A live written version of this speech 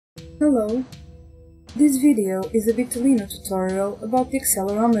Hello! This video is a BITalino tutorial about the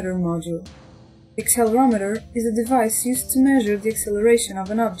accelerometer module. The accelerometer is a device used to measure the acceleration of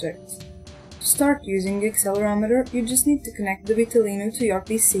an object. To start using the accelerometer, you just need to connect the BITalino to your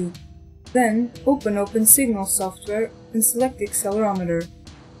PC. Then, open OpenSignal software and select the accelerometer.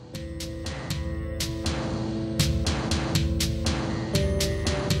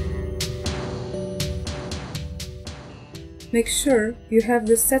 Make sure you have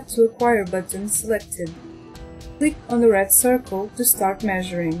the Set to Acquire button selected. Click on the red circle to start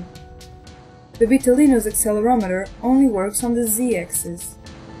measuring. The BITalino's accelerometer only works on the Z-axis.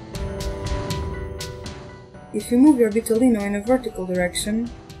 If you move your BITalino in a vertical direction,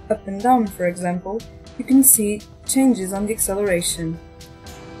 up and down for example, you can see changes on the acceleration.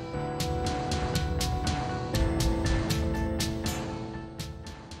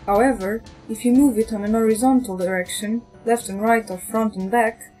 However, if you move it on an horizontal direction, left and right or front and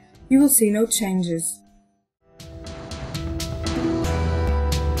back, you will see no changes.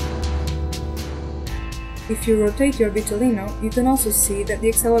 If you rotate your BITalino, you can also see that the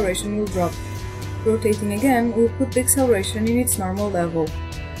acceleration will drop. Rotating again will put the acceleration in its normal level.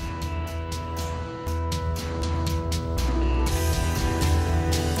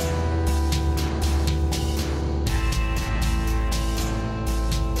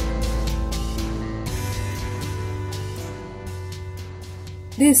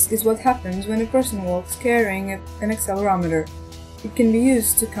 This is what happens when a person walks carrying an accelerometer. It can be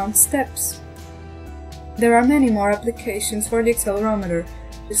used to count steps. There are many more applications for the accelerometer,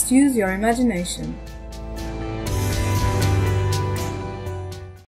 just use your imagination.